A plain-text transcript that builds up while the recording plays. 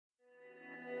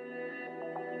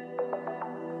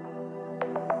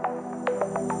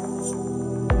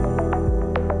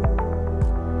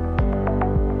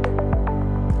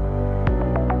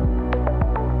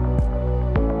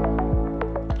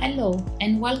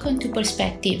welcome to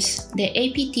Perspectives, the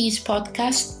APT's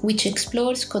podcast which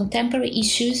explores contemporary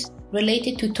issues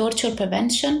related to torture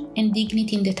prevention and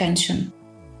dignity in detention.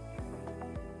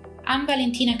 I'm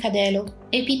Valentina Cadelo,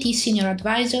 APT Senior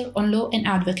Advisor on Law and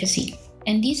Advocacy,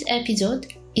 and this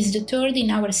episode is the third in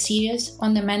our series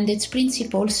on the Méndez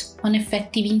Principles on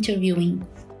effective interviewing,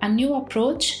 a new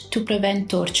approach to prevent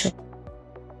torture.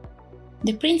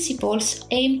 The principles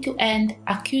aim to end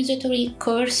accusatory,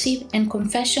 coercive, and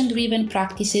confession-driven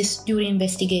practices during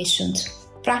investigations,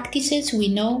 practices we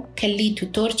know can lead to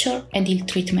torture and ill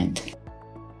treatment.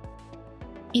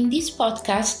 In this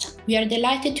podcast, we are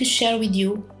delighted to share with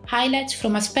you highlights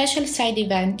from a special side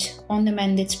event on the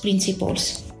Méndez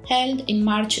Principles, held in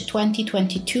March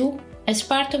 2022 as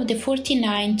part of the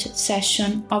 49th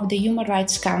session of the Human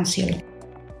Rights Council.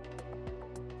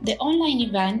 The online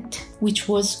event, which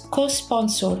was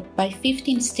co-sponsored by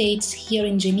 15 states here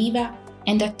in Geneva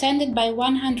and attended by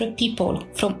 100 people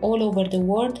from all over the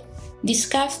world,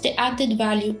 discussed the added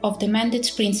value of the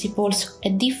Méndez Principles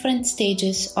at different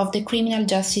stages of the criminal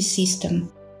justice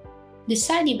system. The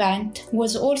side event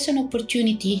was also an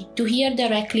opportunity to hear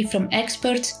directly from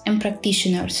experts and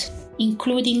practitioners,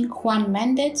 including Juan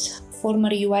Méndez,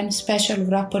 former UN Special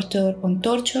Rapporteur on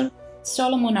torture,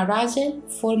 Solomon Arase,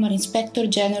 former Inspector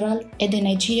General at the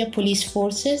Nigeria Police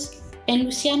Forces, and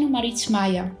Luciano Mariz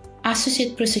Maia,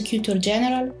 Associate Prosecutor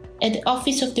General at the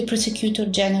Office of the Prosecutor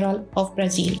General of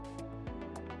Brazil.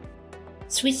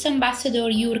 Swiss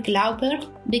Ambassador Jürg Lauber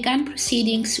began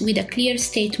proceedings with a clear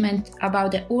statement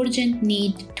about the urgent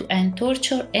need to end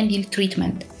torture and ill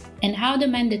treatment, and how the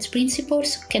Méndez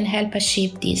Principles can help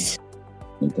achieve this.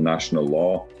 International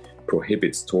law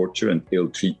prohibits torture and ill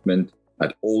treatment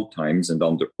at all times and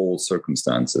under all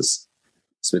circumstances.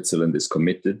 Switzerland is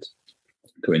committed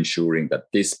to ensuring that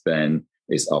this ban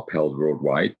is upheld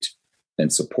worldwide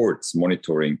and supports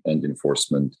monitoring and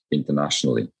enforcement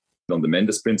internationally. On the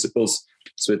Méndez Principles,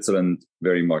 Switzerland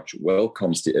very much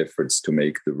welcomes the efforts to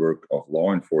make the work of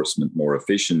law enforcement more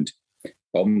efficient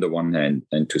on the one hand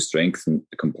and to strengthen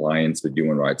compliance with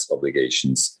human rights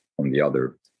obligations on the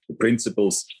other. The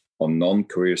principles on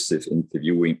non-coercive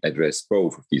interviewing address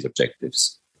both of these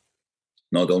objectives.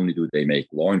 Not only do they make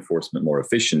law enforcement more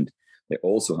efficient, they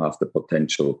also have the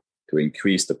potential to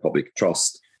increase the public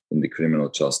trust in the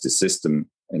criminal justice system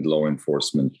and law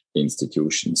enforcement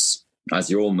institutions.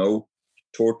 As you all know,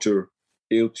 torture,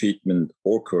 ill treatment,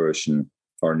 or coercion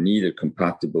are neither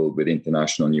compatible with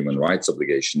international human rights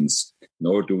obligations,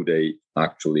 nor do they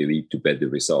actually lead to better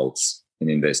results in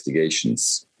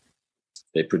investigations.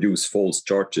 They produce false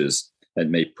charges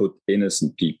and may put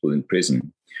innocent people in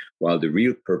prison, while the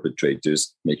real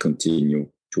perpetrators may continue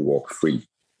to walk free.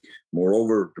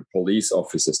 Moreover, the police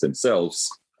officers themselves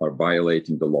are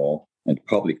violating the law, and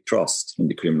public trust in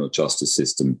the criminal justice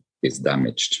system is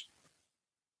damaged.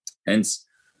 Hence,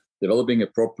 developing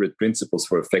appropriate principles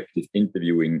for effective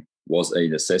interviewing was a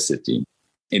necessity.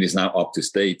 It is now up to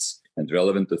states and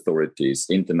relevant authorities,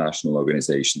 international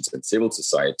organizations, and civil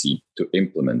society to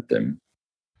implement them.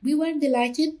 We were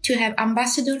delighted to have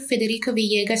Ambassador Federico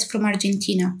Villegas from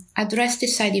Argentina address the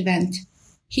side event.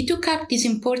 He took up this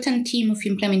important theme of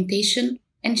implementation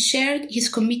and shared his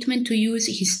commitment to use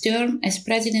his term as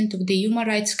President of the Human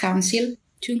Rights Council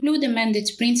to include the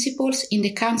Méndez Principles in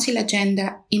the Council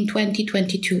agenda in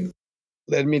 2022.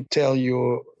 Let me tell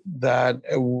you that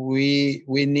we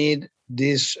need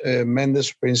these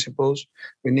Méndez Principles.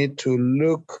 We need to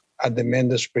look at the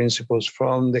Méndez Principles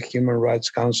from the Human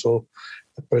Rights Council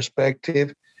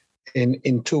perspective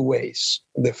in two ways.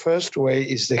 The first way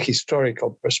is the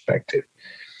historical perspective,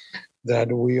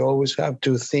 that we always have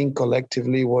to think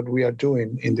collectively what we are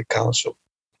doing in the Council.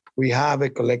 We have a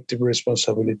collective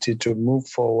responsibility to move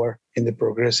forward in the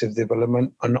progressive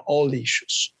development on all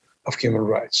issues of human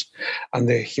rights. And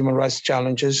the human rights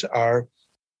challenges are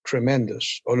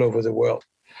tremendous all over the world.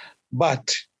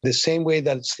 But the same way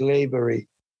that slavery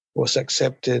was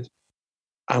accepted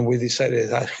and we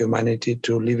decided as humanity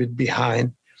to leave it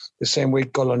behind, the same way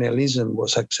colonialism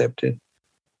was accepted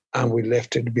and we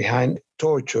left it behind,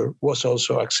 torture was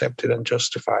also accepted and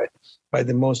justified by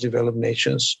the most developed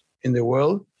nations in the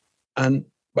world and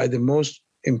by the most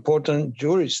important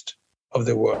jurists of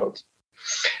the world.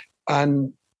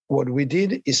 And what we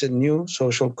did is a new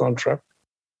social contract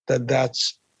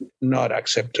that's not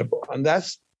acceptable. And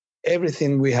that's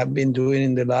everything we have been doing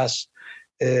in the last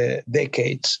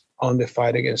decades on the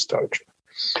fight against torture.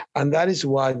 And that is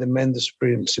why the Méndez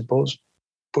Principles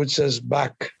puts us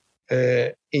back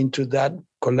into that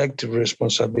collective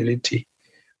responsibility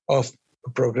of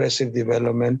progressive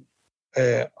development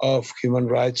of human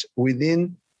rights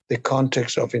within the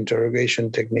context of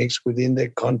interrogation techniques, within the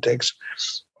context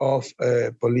of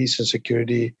police and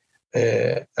security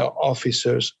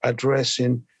officers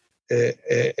addressing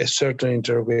a certain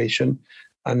interrogation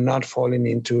and not falling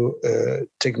into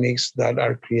techniques that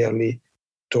are clearly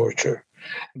torture.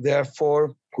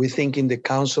 Therefore, we think in the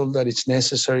Council that it's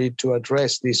necessary to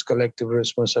address this collective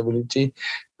responsibility,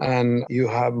 and you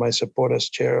have my support as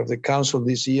chair of the Council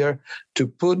this year to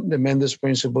put the Méndez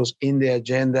Principles in the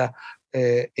agenda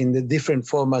in the different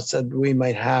formats that we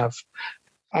might have.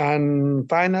 And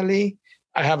finally,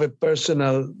 I have a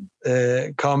personal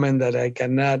comment that I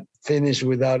cannot finish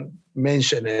without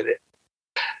mentioning it.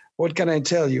 What can I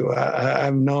tell you?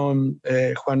 I've known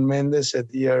Juan Méndez, a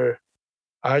dear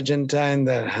Argentine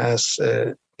that has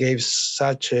gave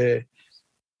such a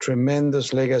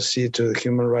tremendous legacy to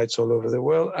human rights all over the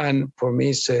world. And for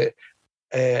me,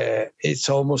 it's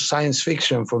almost science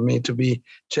fiction for me to be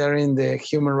chairing the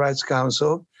Human Rights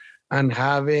Council and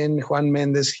having Juan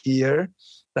Méndez here,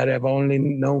 that I've only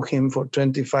known him for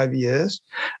 25 years,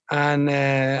 and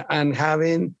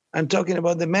talking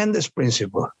about the Méndez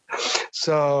Principle.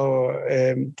 So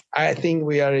I think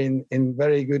we are in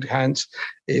very good hands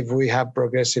if we have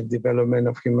progressive development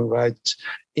of human rights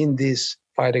in this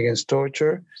fight against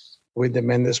torture, with the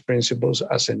Méndez Principles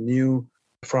as a new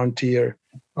frontier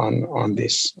on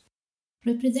this.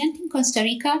 Representing Costa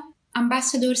Rica,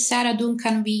 Ambassador Sara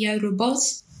Duncan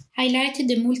Villarobos highlighted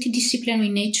the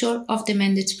multidisciplinary nature of the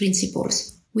Méndez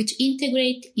Principles, which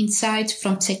integrate insights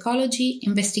from psychology,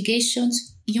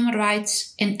 investigations, human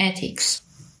rights, and ethics.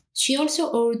 She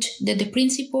also urged that the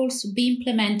principles be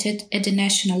implemented at the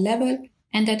national level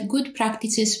and that good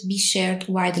practices be shared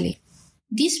widely.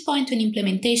 This point on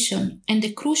implementation and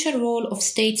the crucial role of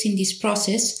states in this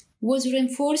process was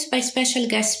reinforced by special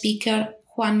guest speaker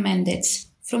Juan Méndez,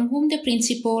 from whom the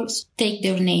principles take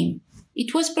their name.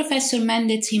 It was Professor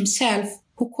Méndez himself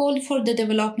who called for the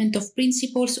development of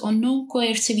principles on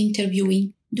non-coercive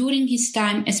interviewing during his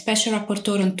time as Special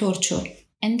Rapporteur on Torture,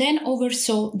 and then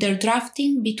oversaw their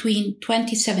drafting between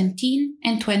 2017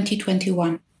 and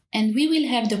 2021. And we will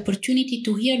have the opportunity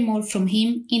to hear more from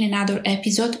him in another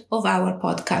episode of our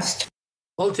podcast.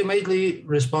 Ultimately,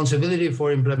 responsibility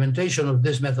for implementation of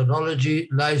this methodology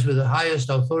lies with the highest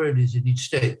authorities in each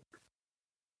state.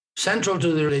 Central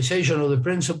to the realization of the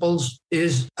principles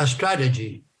is a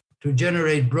strategy to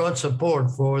generate broad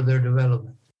support for their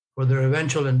development, for their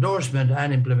eventual endorsement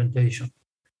and implementation.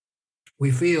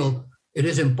 We feel it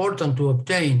is important to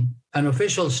obtain an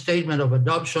official statement of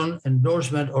adoption,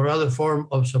 endorsement, or other form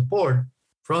of support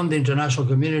from the international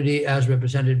community as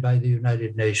represented by the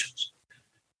United Nations.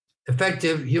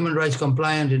 Effective human rights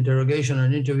compliant interrogation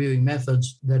and interviewing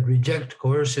methods that reject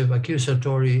coercive,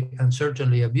 accusatory, and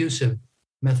certainly abusive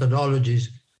methodologies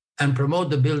and promote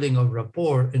the building of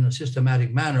rapport in a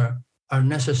systematic manner are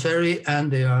necessary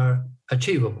and they are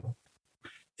achievable.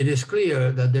 It is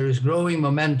clear that there is growing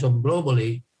momentum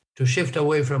globally to shift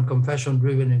away from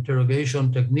confession-driven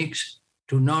interrogation techniques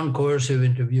to non-coercive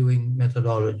interviewing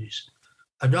methodologies.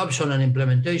 Adoption and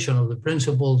implementation of the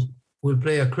principles will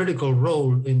play a critical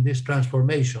role in this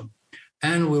transformation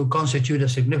and will constitute a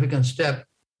significant step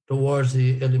towards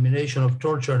the elimination of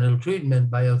torture and ill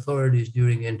treatment by authorities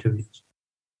during interviews.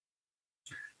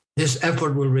 This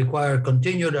effort will require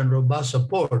continued and robust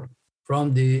support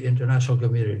from the international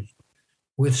community.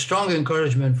 With strong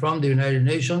encouragement from the United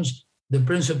Nations, the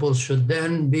principles should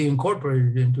then be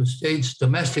incorporated into states'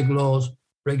 domestic laws,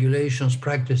 regulations,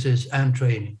 practices, and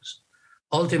trainings.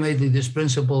 Ultimately, these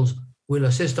principles will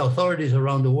assist authorities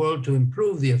around the world to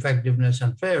improve the effectiveness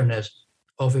and fairness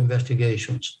of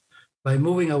investigations. By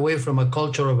moving away from a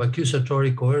culture of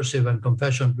accusatory, coercive, and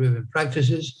confession-driven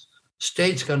practices,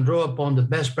 states can draw upon the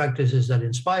best practices that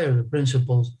inspire the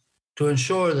principles to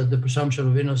ensure that the presumption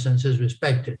of innocence is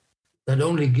respected, that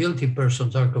only guilty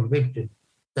persons are convicted,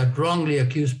 that wrongly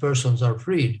accused persons are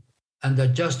freed, and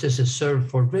that justice is served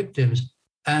for victims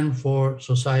and for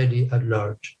society at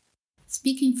large.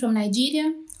 Speaking from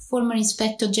Nigeria, former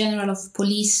Inspector General of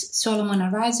Police Solomon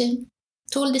Arase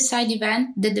told the side event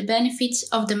that the benefits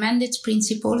of the Méndez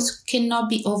Principles cannot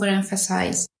be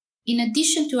overemphasized. In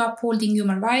addition to upholding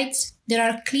human rights, there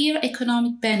are clear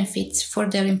economic benefits for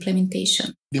their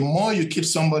implementation. The more you keep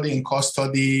somebody in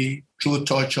custody through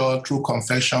torture, through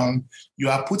confession, you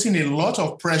are putting a lot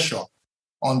of pressure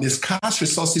on the scarce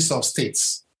resources of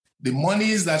states. The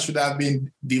monies that should have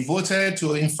been devoted to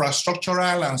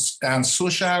infrastructural and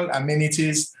social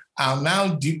amenities are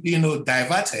now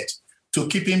diverted to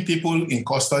keeping people in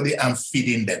custody and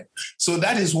feeding them. So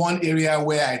that is one area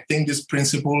where I think these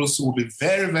principles will be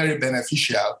very, very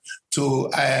beneficial to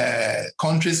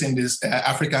countries in this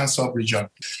African sub-region.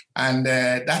 And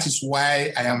that is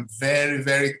why I am very,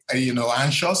 very,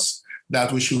 anxious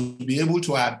that we should be able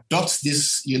to adopt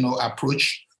this,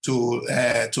 approach to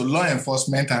law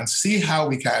enforcement and see how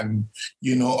we can,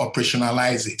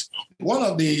 operationalize it. One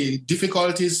of the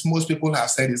difficulties most people have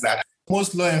said is that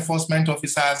most law enforcement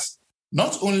officers,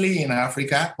 not only in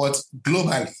Africa, but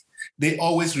globally, they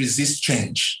always resist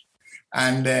change.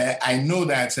 And I know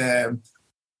that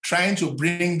trying to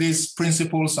bring these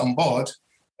principles on board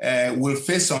will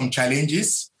face some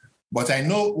challenges. But I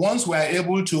know once we are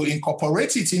able to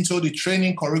incorporate it into the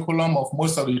training curriculum of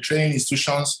most of the training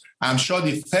institutions, I'm sure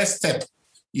the first step,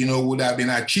 would have been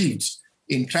achieved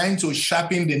in trying to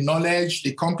sharpen the knowledge,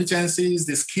 the competencies,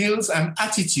 the skills and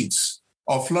attitudes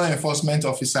of law enforcement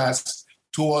officers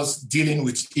towards dealing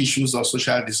with issues of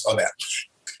social disorder.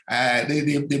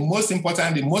 The most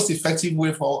important, the most effective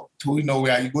way we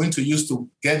are going to use to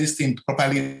get this thing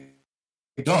properly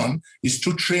done is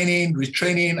through training,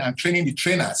 retraining, and training the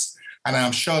trainers. And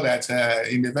I'm sure that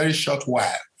in a very short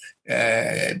while,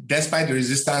 despite the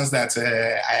resistance that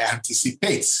I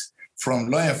anticipate from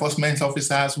law enforcement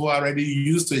officers who are already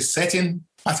used to a certain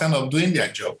pattern of doing their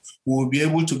job, we will be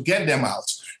able to get them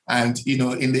out. And,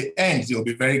 in the end, they'll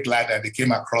be very glad that they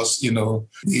came across,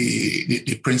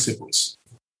 the principles.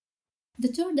 The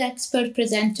third expert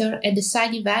presenter at the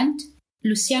side event,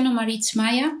 Luciano Mariz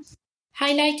Maia,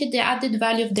 highlighted the added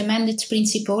value of the Méndez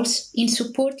Principles in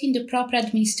supporting the proper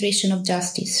administration of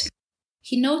justice.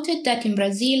 He noted that in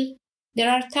Brazil, there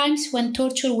are times when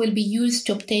torture will be used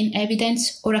to obtain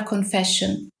evidence or a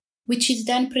confession, which is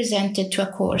then presented to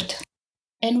a court.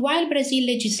 And while Brazil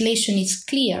legislation is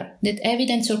clear that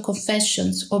evidence or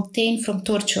confessions obtained from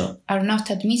torture are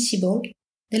not admissible,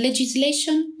 the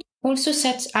legislation also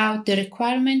sets out the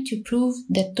requirement to prove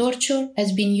that torture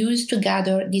has been used to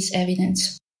gather this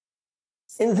evidence.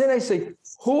 And then I say,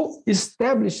 who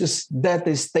establishes that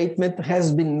a statement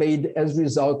has been made as a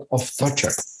result of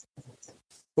torture?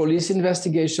 Police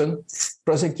investigation,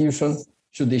 prosecution,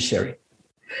 judiciary.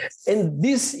 And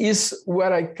this is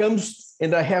where I come,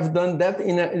 and I have done that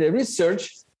in a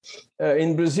research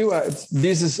in Brazil.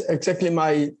 This is exactly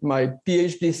my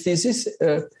PhD thesis,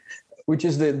 which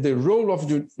is the role of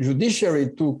the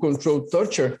judiciary to control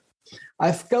torture.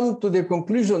 I've come to the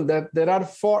conclusion that there are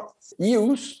 4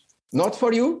 U's, not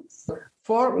for you,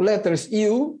 4 letters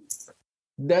U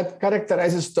that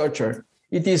characterizes torture.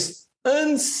 It is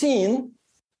unseen,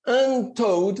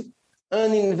 untold,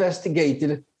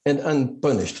 uninvestigated, and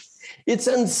unpunished. It's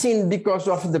unseen because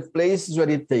of the places where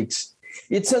it takes.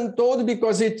 It's untold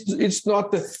because it's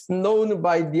not known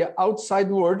by the outside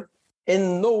world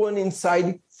and no one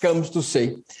inside comes to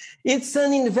say. It's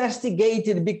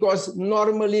uninvestigated because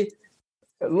normally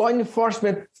law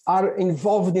enforcement are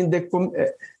involved in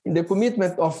the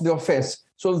commitment of the offense,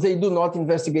 so they do not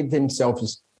investigate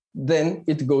themselves. Then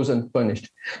it goes unpunished.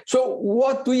 So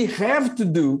what we have to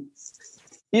do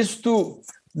is to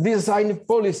design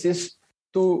policies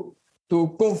to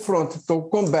confront, to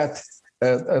combat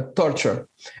torture.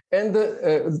 And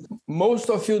most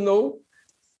of you know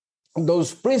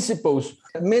those principles,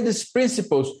 Méndez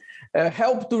Principles,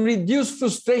 help to reduce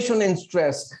frustration and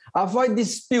stress, avoid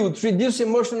disputes, reduce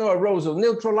emotional arousal,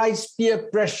 neutralize peer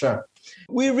pressure.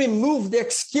 We remove the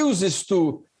excuses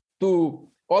to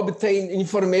obtain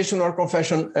information or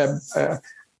confession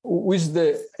with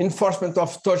the enforcement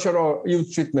of torture or ill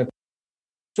treatment.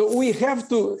 So we have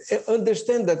to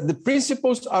understand that the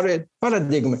principles are a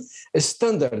paradigm, a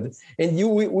standard, and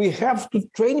we have to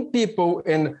train people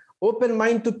and open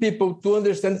mind to people to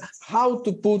understand how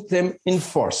to put them in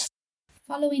force.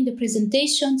 Following the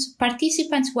presentations,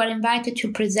 participants were invited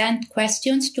to present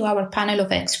questions to our panel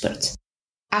of experts.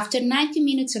 After 90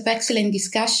 minutes of excellent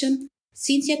discussion,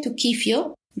 Cynthia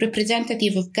Tukifio,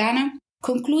 representative of Ghana,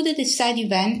 concluded the side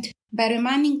event by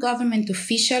reminding government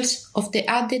officials of the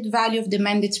added value of the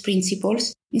Méndez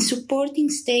Principles in supporting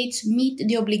states meet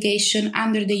the obligation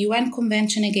under the UN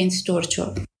Convention Against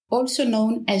Torture, also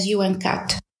known as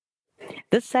UN-CAT.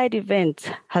 This side event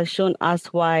has shown us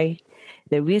why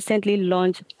the recently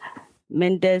launched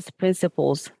Méndez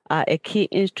Principles are a key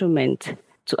instrument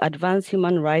to advance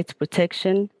human rights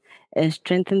protection and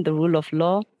strengthen the rule of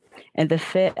law and the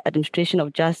fair administration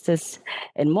of justice,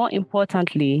 and more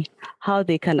importantly, how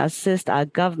they can assist our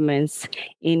governments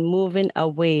in moving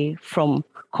away from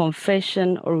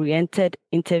confession-oriented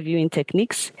interviewing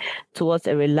techniques towards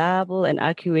a reliable and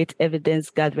accurate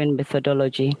evidence-gathering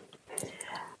methodology.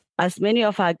 As many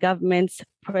of our governments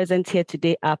present here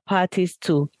today are parties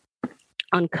to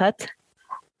UNCUT,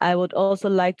 I would also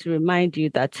like to remind you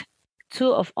that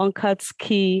two of UNCUT's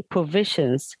key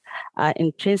provisions are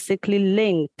intrinsically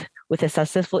linked with a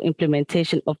successful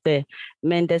implementation of the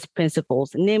Méndez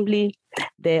Principles, namely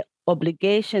the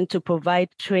obligation to provide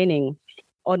training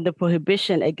on the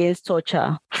prohibition against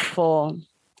torture for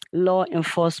law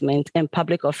enforcement and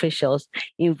public officials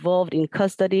involved in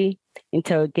custody,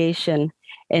 interrogation,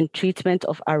 and treatment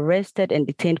of arrested and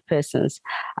detained persons,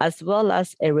 as well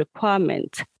as a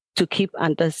requirement to keep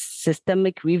under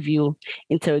systemic review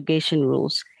interrogation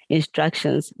rules,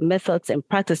 instructions, methods, and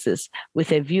practices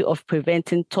with a view of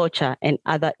preventing torture and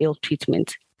other ill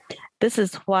treatment. This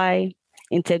is why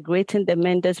integrating the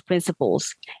Méndez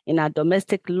Principles in our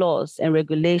domestic laws and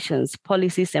regulations,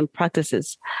 policies, and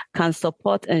practices can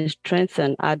support and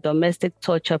strengthen our domestic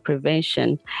torture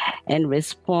prevention and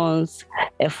response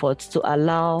efforts to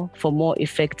allow for more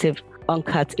effective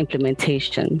UNCUT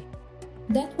implementation.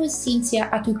 That was Cynthia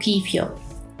Atukifio,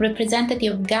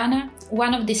 representative of Ghana,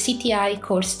 one of the CTI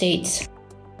core states.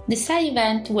 The side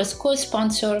event was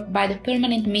co-sponsored by the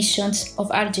permanent missions of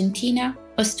Argentina,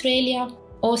 Australia,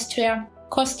 Austria,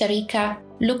 Costa Rica,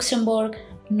 Luxembourg,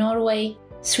 Norway,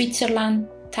 Switzerland,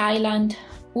 Thailand,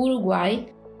 Uruguay,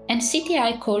 and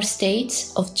CTI core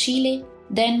states of Chile,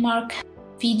 Denmark,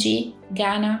 Fiji,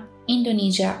 Ghana,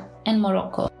 Indonesia, and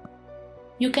Morocco.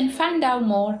 You can find out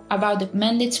more about the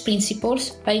Méndez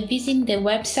Principles by visiting the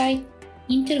website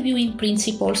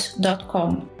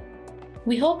interviewingprinciples.com.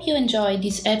 We hope you enjoyed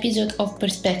this episode of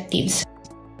Perspectives.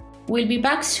 We'll be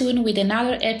back soon with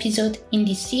another episode in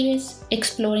this series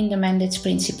exploring the Méndez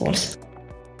Principles.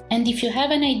 And if you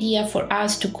have an idea for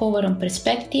us to cover on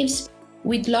Perspectives,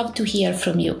 we'd love to hear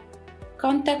from you.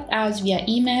 Contact us via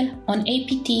email on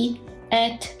apt@apt.ch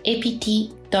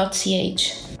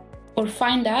or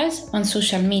find us on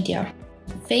social media,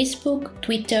 Facebook,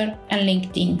 Twitter, and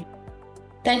LinkedIn.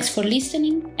 Thanks for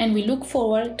listening, and we look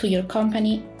forward to your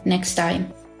company next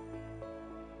time.